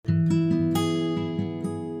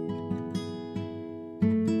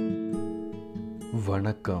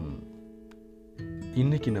வணக்கம்.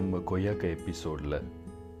 இன்னைக்கு நம்ம கொய்யாக்கா எபிசோடில்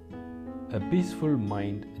A peaceful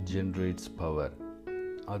mind generates power,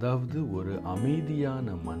 அதாவது ஒரு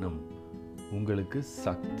அமைதியான மனம் உங்களுக்கு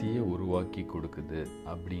சக்தியை உருவாக்கி கொடுக்குது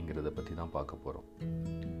அப்படிங்கிறத பற்றி தான் பார்க்க போகிறோம்.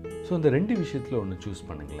 ஸோ இந்த ரெண்டு விஷயத்தில் ஒன்று சூஸ்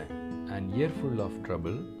பண்ணுங்களேன். an ear full of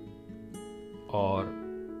trouble or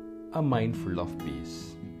a mind full of peace.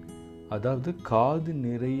 அதாவது காது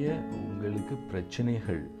நிறைய உங்களுக்கு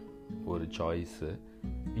பிரச்சனைகள் ஒரு சாய்ஸு,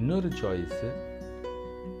 இன்னொரு சாய்ஸு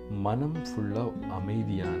மனம் ஃபுல்லாக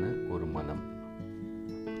அமைதியான ஒரு மனம்.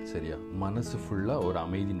 சரியா? மனசு ஃபுல்லாக ஒரு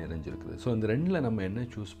அமைதி நிறைஞ்சிருக்குது. ஸோ இந்த ரெண்டில் நம்ம என்ன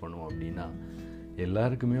சூஸ் பண்ணுவோம் அப்படின்னா,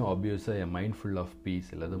 எல்லாருக்குமே ஆப்வியஸாக என் மைண்ட் ஃபுல் ஆஃப்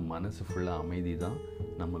பீஸ் அல்லது மனசு ஃபுல்லாக அமைதி தான்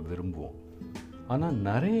நம்ம விரும்புவோம். ஆனால்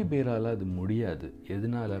நிறைய பேரால் அது முடியாது.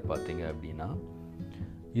 எதனால் பார்த்தீங்க அப்படின்னா,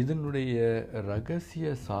 இதனுடைய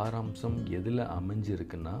ரகசிய சாராம்சம் எதில்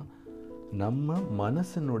அமைஞ்சிருக்குன்னா, நம்ம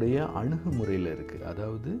மனசனுடைய அணுகுமுறையில் இருக்குது.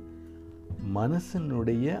 அதாவது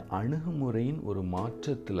மனசனுடைய அணுகுமுறையின் ஒரு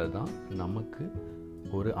மாற்றத்தில் தான் நமக்கு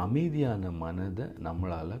ஒரு அமைதியான மனதை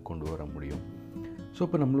நம்மளால் கொண்டு வர முடியும். ஸோ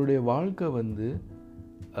இப்போ நம்மளுடைய வாழ்க்கை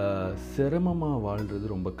சிரமமாக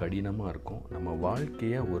வாழ்கிறது ரொம்ப கடினமாக இருக்கும். நம்ம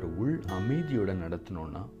வாழ்க்கையை ஒரு உள் அமைதியோடு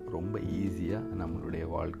நடத்தினோன்னா ரொம்ப ஈஸியாக நம்மளுடைய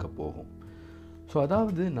வாழ்க்கை போகும். ஸோ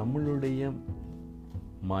அதாவது நம்மளுடைய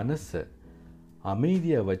மனசை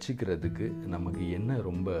அமைதியாக வச்சுக்கிறதுக்கு நமக்கு என்ன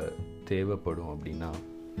ரொம்ப தேவைப்படும் அப்படின்னா,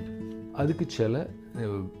 அதுக்கு சில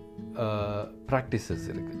ப்ராக்டிசஸ்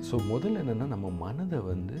இருக்குது. ஸோ முதல்ல என்னென்னா, நம்ம மனதை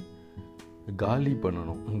காலி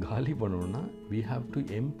பண்ணணும். காலி பண்ணணும்னா we have to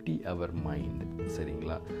empty our mind.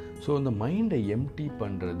 சரிங்களா? ஸோ அந்த மைண்டை எம்டி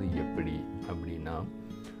பண்ணுறது எப்படி அப்படின்னா,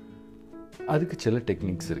 அதுக்கு சில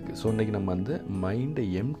டெக்னிக்ஸ் இருக்குது. ஸோ இன்றைக்கி நம்ம மைண்டை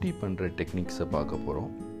எம்டி பண்ணுற டெக்னிக்ஸை பார்க்க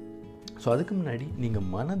போகிறோம். ஸோ அதுக்கு முன்னாடி நீங்கள்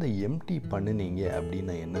மனதை எம்டி பண்ணினீங்க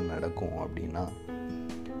அப்படின்னா என்ன நடக்கும் அப்படின்னா,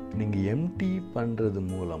 நீங்கள் எம்டி பண்ணுறது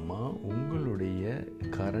மூலமாக உங்களுடைய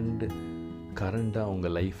கரண்டாக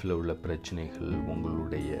உங்கள் லைஃப்பில் உள்ள பிரச்சனைகள்,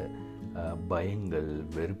 உங்களுடைய பயங்கள்,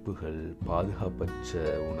 வெறுப்புகள், பாதுகாப்பற்ற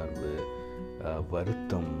உணர்வு,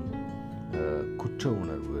 வருத்தம், குற்ற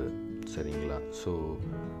உணர்வு, சரிங்களா? ஸோ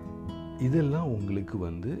இதெல்லாம் உங்களுக்கு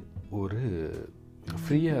ஒரு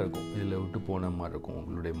ஃப்ரீயாக இருக்கும், இதில் விட்டு போன மாதிரி இருக்கும்.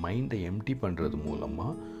 உங்களுடைய மைண்டை எம்டி பண்ணுறது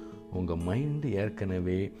மூலமாக உங்கள் மைண்டு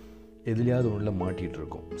ஏற்கனவே எதுலையாவது ஒன்றில்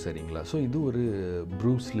மாட்டிகிட்ருக்கோம். சரிங்களா? ஸோ இது ஒரு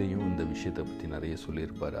ப்ரூஸ்லேயும் இந்த விஷயத்தை பற்றி நிறைய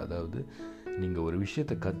சொல்லியிருப்பார். அதாவது நீங்கள் ஒரு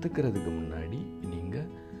விஷயத்தை கற்றுக்கிறதுக்கு முன்னாடி நீங்கள்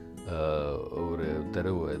ஒரு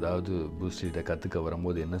தடவை ஏதாவது ப்ரூஸ்லிட்ட கற்றுக்க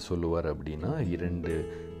வரும்போது என்ன சொல்லுவார் அப்படின்னா, 2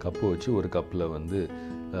 கப்பு வச்சு ஒரு கப்பில்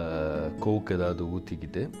கோக் ஏதாவது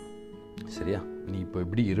ஊற்றிக்கிட்டு, சரியா, நீ இப்போ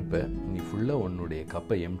எப்படி இருப்ப, நீ ஃபுல்லாக உன்னுடைய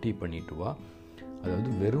கப்பை எம்டி பண்ணிட்டு வா, அதாவது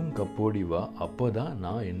வெறும் கப்போடி வா, அப்போ தான்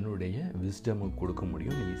நான் என்னுடைய விஸ்டமை கொடுக்க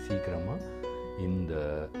முடியும், நீ சீக்கிரமாக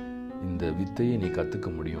இந்த வித்தையை நீ கற்றுக்க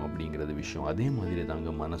முடியும் அப்படிங்கிறது விஷயம். அதே மாதிரி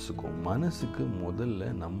தாங்க மனசுக்கு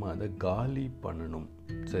முதல்ல நம்ம அதை காலி பண்ணணும்.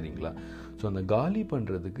 சரிங்களா? ஸோ அந்த காலி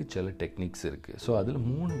பண்ணுறதுக்கு சில டெக்னிக்ஸ் இருக்குது. ஸோ அதில்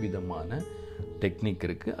 3 விதமான டெக்னிக்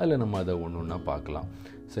இருக்குது. அதில் நம்ம அதை ஒன்று ஒன்றா பார்க்கலாம்.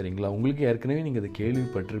 சரிங்களா? உங்களுக்கு ஏற்கனவே நீங்கள் அதை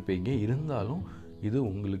கேள்விப்பட்டிருப்பீங்க. இருந்தாலும் இது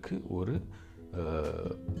உங்களுக்கு ஒரு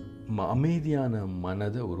அமைதியான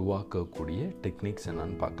மனதை உருவாக்கக்கூடிய டெக்னிக்ஸ்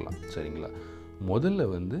என்னன்னு பார்க்கலாம். சரிங்களா? முதல்ல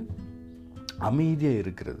அமைதியாக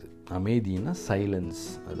இருக்கிறது. அமைதினா சைலன்ஸ்,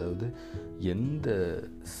 அதாவது எந்த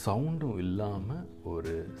சவுண்டும் இல்லாமல்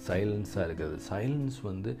ஒரு சைலன்ஸாக இருக்கிறது. சைலன்ஸ்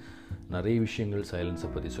நிறைய விஷயங்கள் சைலன்ஸை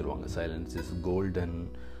பற்றி சொல்லுவாங்க. சைலன்ஸ் இஸ் கோல்டன்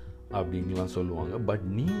அப்படின்லாம் சொல்லுவாங்க. பட்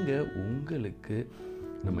நீங்கள் உங்களுக்கு,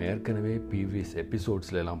 நம்ம ஏற்கனவே ப்ரீவியஸ்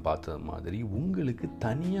எபிசோட்ஸ்லாம் பார்த்தது மாதிரி, உங்களுக்கு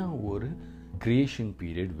தனியாக ஒரு க்ரியேஷன்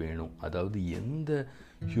பீரியட் வேணும். அதாவது எந்த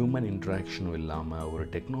ஹியூமன் இன்ட்ராக்ஷனும் இல்லாமல், ஒரு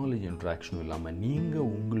டெக்னாலஜி இன்ட்ராக்ஷனும் இல்லாமல், நீங்கள்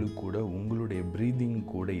உங்களுக்கு கூட உங்களுடைய ப்ரீதிங்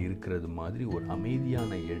கூட இருக்கிறது மாதிரி ஒரு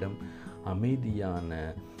அமைதியான இடம், அமைதியான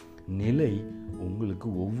நிலை உங்களுக்கு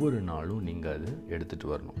ஒவ்வொரு நாளும் நீங்கள் அது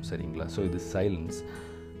எடுத்துகிட்டு வரணும். சரிங்களா? ஸோ இது சைலன்ஸ்.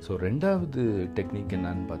 ஸோ 2வது டெக்னிக்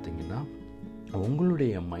என்னன்னு பார்த்தீங்கன்னா,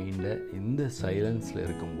 உங்களுடைய மைண்டை இந்த சைலன்ஸில்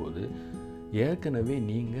இருக்கும்போது ஏற்கனவே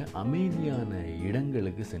நீங்கள் அமைதியான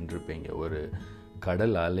இடங்களுக்கு சென்றிருப்பீங்க. ஒரு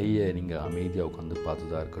கடல் அலையை நீங்கள் அமைதியாக உட்காந்து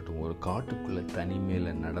பார்த்ததாக இருக்கட்டும், ஒரு காட்டுக்குள்ளே தனிமையில்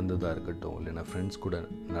நடந்ததாக இருக்கட்டும், இல்லைன்னா ஃப்ரெண்ட்ஸ் கூட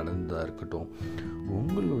நடந்ததாக இருக்கட்டும்,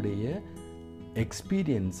 உங்களுடைய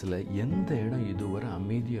எக்ஸ்பீரியன்ஸில் எந்த இடம் இதுவரை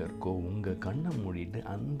அமைதியாக இருக்கோ உங்கள் கண்ணை மூடிட்டு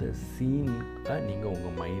அந்த சீனை நீங்கள்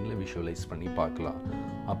உங்கள் மைண்டில் விஷுவலைஸ் பண்ணி பார்க்கலாம்.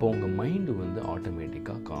 அப்போ உங்கள் மைண்டு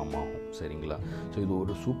ஆட்டோமேட்டிக்காக காம் ஆகும். சரிங்களா? ஸோ இது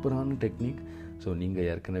ஒரு சூப்பரான டெக்னிக். ஸோ நீங்கள்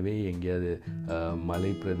ஏற்கனவே எங்கேயாவது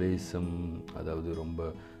மலை பிரதேசம், அதாவது ரொம்ப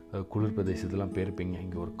குளிர் பிரதேசத்துலாம் போயிருப்பீங்க.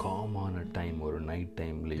 இங்கே ஒரு காமான டைம், ஒரு நைட்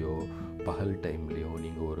டைம்லேயோ பகல் டைம்லேயோ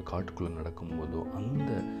நீங்கள் ஒரு காட்டுக்குள்ளே நடக்கும்போதோ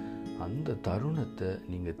அந்த தருணத்தை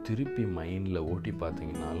நீங்கள் திருப்பி மைண்டில் ஓட்டி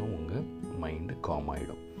பார்த்தீங்கன்னாலும் உங்கள் மைண்டு காம்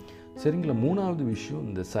ஆகிடும். சரிங்களா? 3வது விஷயம்,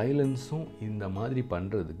 இந்த சைலன்ஸும் இந்த மாதிரி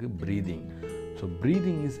பண்ணுறதுக்கு breathing. So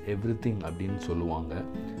breathing is everything அப்படின்னு சொல்லுவாங்க.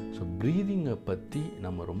 ஸோ ப்ரீதிங்கை பற்றி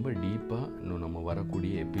நம்ம ரொம்ப டீப்பாக இன்னும் நம்ம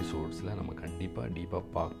வரக்கூடிய எபிசோட்ஸில் நம்ம கண்டிப்பாக டீப்பாக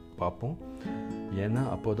பார்ப்போம். ஏன்னா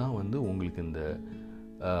அப்போ தான் உங்களுக்கு இந்த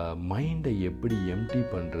மைண்டை எப்படி எம்டி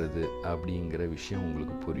பண்ணுறது அப்படிங்கிற விஷயம்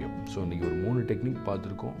உங்களுக்கு புரியும். ஸோ இன்றைக்கி ஒரு 3 டெக்னிக்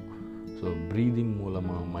பார்த்துருக்கோம். ஸோ ப்ரீதிங்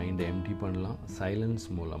மூலமாக மைண்டை எம்டி பண்ணலாம், சைலன்ஸ்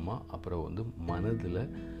மூலமாக, அப்புறம் மனதில்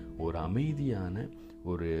ஒரு அமைதியான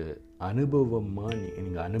ஒரு அனுபவமாக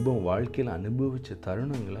நீங்கள் வாழ்க்கையில் அனுபவித்த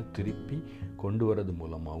தருணங்களை திருப்பி கொண்டு வரது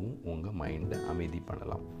மூலமாகவும் உங்கள் மைண்டை அமைதி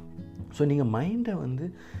பண்ணலாம். ஸோ நீங்கள் மைண்டை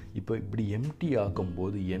இப்போ இப்படி எம்டி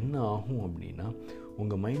ஆக்கும்போது என்ன ஆகும் அப்படின்னா,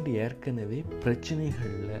 உங்கள் மைண்டு ஏற்கனவே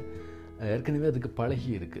அதுக்கு பழகி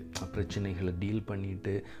இருக்குது. பிரச்சனைகளை டீல்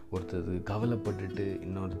பண்ணிவிட்டு, ஒருத்தர் கவலைப்பட்டுட்டு,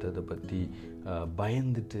 இன்னொருத்தரை பற்றி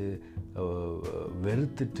பயந்துட்டு,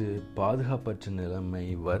 வெறுத்துட்டு, பாதுகாப்பற்ற நிலைமை,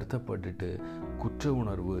 வருத்தப்பட்டுட்டு, குற்ற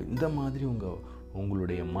உணர்வு, இந்த மாதிரி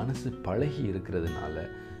உங்களுடைய மனசு பழகி இருக்கிறதுனால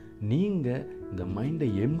நீங்கள் இந்த மைண்டை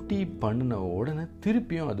எம்டி பண்ணின உடனே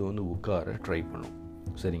திருப்பியும் அது உட்கார ட்ரை பண்ணும்.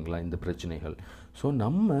 சரிங்களா? இந்த பிரச்சனைகள். ஸோ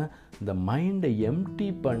நம்ம இந்த மைண்டை எம்டி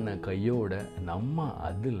பண்ண கையோட நம்ம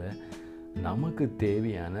அதில் நமக்கு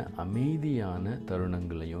தேவையான அமைதியான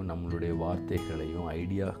தருணங்களையும் நம்மளுடைய வார்த்தைகளையும்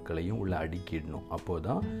ஐடியாக்களையும் உள்ள அடுக்கிடணும். அப்போது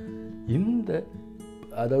தான்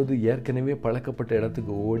ஏற்கனவே பழக்கப்பட்ட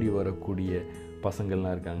இடத்துக்கு ஓடி வரக்கூடிய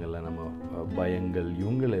பசங்கள்லாம் இருக்காங்கல்ல, நம்ம பயங்கள்,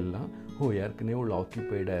 இவங்களெல்லாம் ஏற்கனவே உள்ள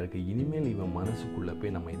ஆக்கியபைடாக இருக்குது, இனிமேல் இவன் மனசுக்குள்ளே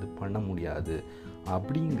போய் நம்ம இது பண்ண முடியாது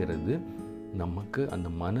அப்படிங்கிறது நமக்கு அந்த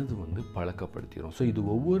மனது பழக்கப்படுத்திடும். ஸோ இது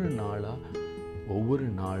ஒவ்வொரு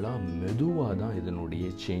நாளாக மெதுவாக தான் இதனுடைய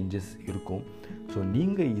சேஞ்சஸ் இருக்கும். ஸோ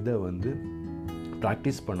நீங்கள் இதை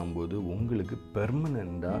ப்ராக்டிஸ் பண்ணும்போது உங்களுக்கு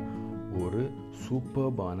பெர்மனெண்ட்டாக ஒரு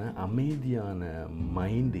சூப்பர்பான அமைதியான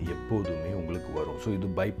மைண்டு எப்போதுமே உங்களுக்கு வரும். ஸோ இது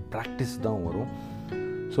பை ப்ராக்டிஸ் தான் வரும்.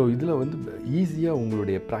 ஸோ இதில் ஈஸியாக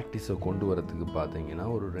உங்களுடைய ப்ராக்டிஸை கொண்டு வரத்துக்கு பார்த்தீங்கன்னா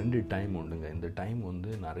ஒரு 2 டைம் உண்டுங்க. இந்த டைம்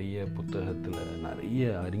நிறைய புத்தகத்தில்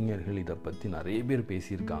நிறைய அறிஞர்கள் இதை பற்றி நிறைய பேர்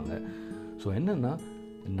பேசியிருக்காங்க. ஸோ என்னென்னா,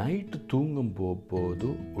 நைட்டு தூங்கும் போது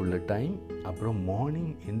உள்ள டைம், அப்புறம்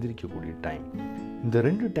மார்னிங் எந்திரிக்கக்கூடிய டைம். இந்த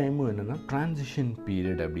 2 டைமும் என்னென்னா ட்ரான்சிஷன்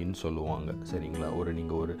பீரியட் அப்படின்னு சொல்லுவாங்க. சரிங்களா?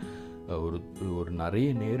 நீங்கள் ஒரு நிறைய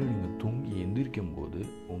நேரம் நீங்கள் தூங்கி எந்திரிக்கும் போது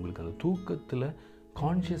உங்களுக்கு அந்த தூக்கத்தில்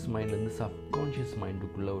கான்ஷியஸ் மைண்ட்லேருந்து சப்கான்ஷியஸ்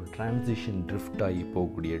மைண்டுக்குள்ளே ஒரு ட்ரான்சிஷன் ட்ரிஃப்ட் ஆகி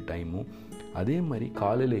போகக்கூடிய டைமும், அதே மாதிரி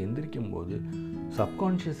காலையில் எந்திரிக்கும் போது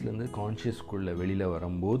சப்கான்ஷியஸ்லேருந்து கான்ஷியஸ்குள்ளே வெளியில்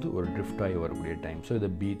வரும்போது ஒரு ட்ரிஃப்ட் ஆகி வரக்கூடிய டைம். ஸோ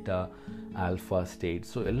இதை பீட்டா, ஆல்ஃபா ஸ்டேட்.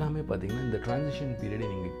 ஸோ எல்லாமே பார்த்திங்கன்னா இந்த ட்ரான்சிஷன் பீரியடை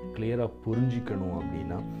நீங்கள் கிளியராக புரிஞ்சிக்கணும்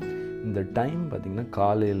அப்படின்னா, இந்த டைம் பார்த்திங்கன்னா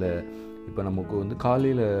காலையில், இப்போ நமக்கு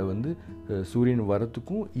காலையில் சூரியன்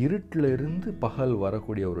வரத்துக்கும் இருட்டில் இருந்து பகல்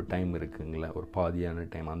வரக்கூடிய ஒரு டைம் இருக்குங்களா, ஒரு பாதியான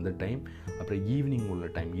டைம், அந்த டைம். அப்புறம் ஈவினிங் உள்ள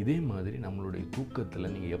டைம். இதே மாதிரி நம்மளுடைய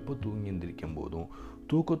தூக்கத்தில் நீங்கள் எப்போ தூங்கி எந்திரிக்கும் போதும்,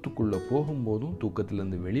 தூக்கத்துக்குள்ளே போகும்போதும்,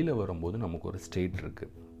 தூக்கத்துலேருந்து வெளியில் வரும்போதும் நமக்கு ஒரு ஸ்டேட்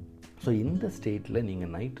இருக்குது. ஸோ இந்த ஸ்டேட்டில்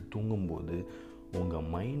நீங்கள் நைட்டு தூங்கும்போது உங்கள்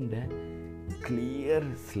மைண்டை கிளியர்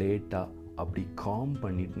ஸ்லேட்டாக அப்படி காம்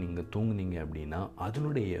பண்ணிவிட்டு நீங்கள் தூங்குனீங்க அப்படின்னா,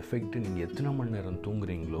 அதனுடைய எஃபெக்ட்டு நீங்கள் எத்தனை மணி நேரம்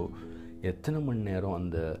தூங்குறீங்களோ, எத்தனை மணி நேரம்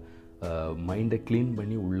அந்த மைண்டை க்ளீன்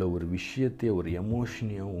பண்ணி உள்ள ஒரு விஷயத்தையோ ஒரு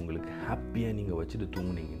எமோஷனையோ உங்களுக்கு ஹாப்பியாக நீங்கள் வச்சுட்டு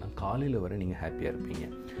தூங்குனீங்கன்னா காலையில் வரை நீங்கள் ஹாப்பியாக இருப்பீங்க.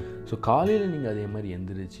 ஸோ காலையில் நீங்கள் அதே மாதிரி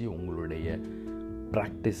எந்திரிச்சு உங்களுடைய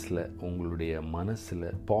ப்ராக்டிஸில், உங்களுடைய மனசில்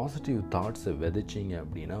பாசிட்டிவ் தாட்ஸை விதைச்சிங்க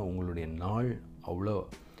அப்படின்னா உங்களுடைய நாள் அவ்வளோ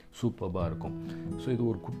சூப்பராக இருக்கும். ஸோ இது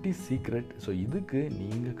ஒரு குட்டி சீக்ரெட். ஸோ இதுக்கு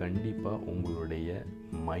நீங்கள் கண்டிப்பாக உங்களுடைய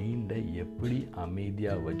மைண்டை எப்படி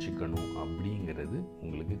அமைதியாக வச்சுக்கணும் அப்படிங்கிறது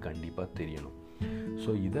உங்களுக்கு கண்டிப்பாக தெரியணும்.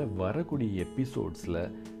 ஸோ இதை வரக்கூடிய எபிசோட்ஸில்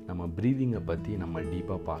நம்ம ப்ரீதிங்கை பற்றி நம்ம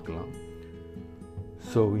டீப்பாக பார்க்கலாம்.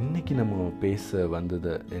 ஸோ இன்றைக்கி நம்ம பேச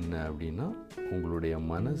வந்தது என்ன அப்படின்னா, உங்களுடைய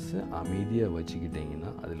மனசை அமைதியாக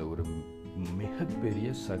வச்சுக்கிட்டிங்கன்னா அதில் ஒரு மிகப்பெரிய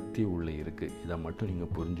சக்தி உள்ளே இருக்குது. இதை மட்டும்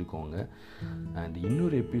நீங்கள் புரிஞ்சுக்கோங்க. அண்ட்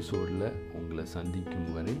இன்னொரு எபிசோடில் உங்களை சந்திக்கும்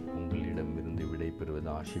வரை உங்களிடமிருந்து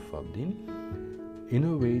விடைபெறுவது Asif Abdeen.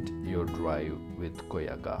 Innovate your drive with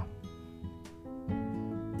Koyaga.